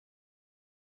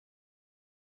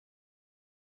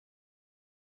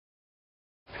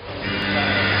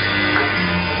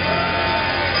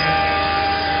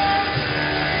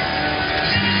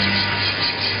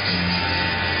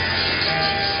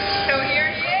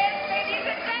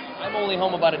only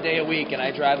home about a day a week, and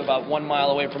I drive about 1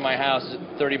 mile away from my house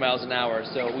at 30 miles an hour.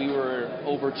 So we were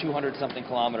over 200-something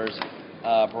kilometers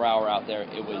per hour out there.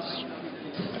 It was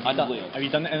unbelievable. Have you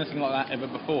done anything like that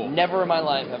ever before? Never in my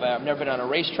life have I. I've never been on a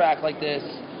racetrack like this.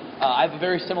 I have a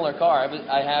very similar car.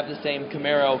 I have the same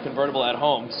Camaro convertible at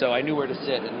home, so I knew where to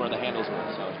sit and where the handles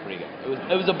were, so it was pretty good.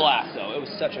 It was a blast, though. It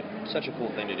was such a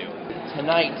cool thing to do.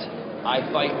 Tonight, I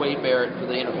fight Wade Barrett for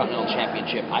the Intercontinental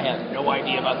Championship. I have no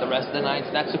idea about the rest of the nights.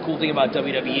 That's the cool thing about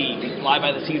WWE. We fly by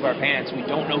the seat of our pants. We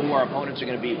don't know who our opponents are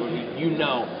going to be, but you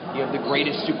know you have the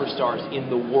greatest superstars in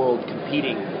the world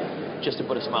competing just to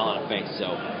put a smile on a face, so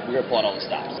we're going to pull out all the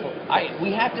stops.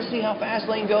 We have to see how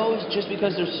Fastlane goes, just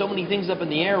because there's so many things up in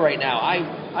the air right now.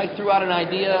 I threw out an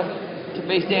idea to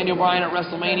face Daniel Bryan at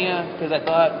WrestleMania, because I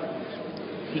thought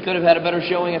he could have had a better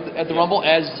showing at the Rumble,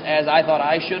 as I thought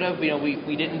I should have. You know,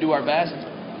 we didn't do our best.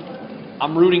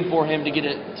 I'm rooting for him to get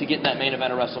in that main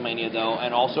event of WrestleMania, though,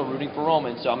 and also rooting for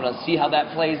Roman, so I'm going to see how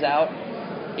that plays out.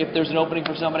 If there's an opening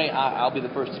for somebody, I'll be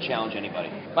the first to challenge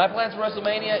anybody. My plans for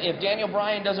WrestleMania, if Daniel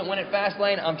Bryan doesn't win at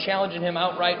Fastlane, I'm challenging him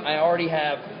outright. I already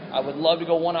have. I would love to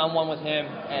go one-on-one with him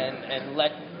and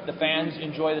let the fans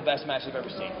enjoy the best match they've ever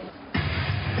seen.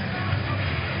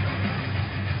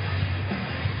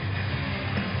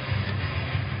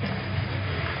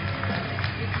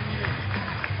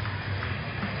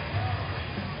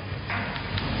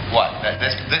 What?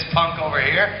 This punk over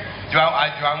here? Do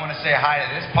I want to say hi to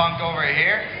this punk over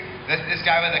here? This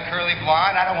guy with the curly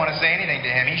blonde? I don't want to say anything to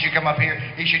him. He should come up here.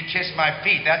 He should kiss my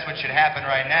feet. That's what should happen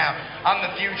right now. I'm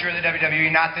the future of the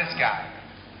WWE, not this guy.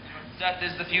 Seth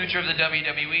is the future of the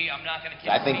WWE. I'm not going to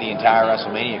kiss I think the entire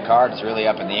WrestleMania card is really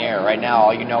up in the air. Right now,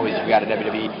 all you know is you've got a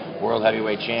WWE World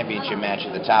Heavyweight Championship match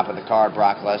at the top of the card.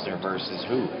 Brock Lesnar versus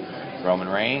who? Roman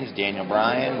Reigns, Daniel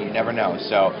Bryan, you never know.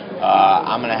 So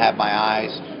I'm going to have my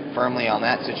eyes firmly on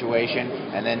that situation,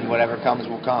 and then whatever comes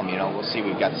will come. You know, we'll see.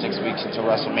 We've got 6 weeks until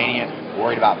WrestleMania.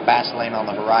 Worried about Fastlane on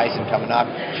the horizon coming up.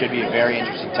 Should be a very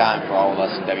interesting time for all of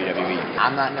us in WWE.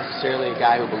 I'm not necessarily a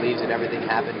guy who believes that everything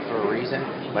happened for a reason,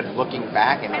 but looking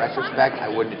back in retrospect,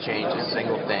 I wouldn't have changed a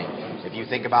single thing. If you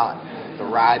think about the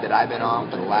ride that I've been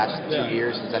on for the last 2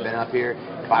 years since I've been up here,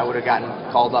 if I would have gotten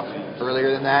called up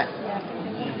earlier than that,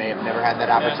 I may have never had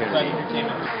that opportunity.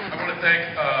 I want to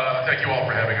thank you all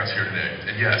for having us here today.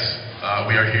 And yes,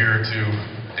 we are here to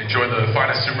enjoy the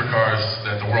finest supercars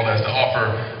that the world has to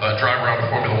offer, drive around the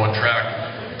Formula One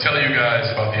track, tell you guys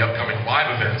about the upcoming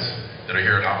live events that are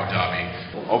here in Abu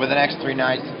Dhabi. Over the next 3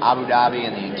 nights, Abu Dhabi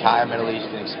and the entire Middle East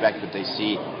can expect what they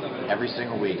see every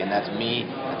single week, and that's me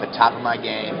at the top of my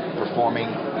game, performing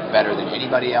better than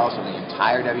anybody else in the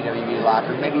entire WWE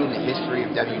locker, maybe in the history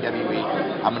of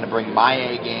WWE. I'm going to bring my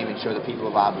A game and show the people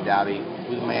of Abu Dhabi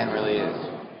who the man really is.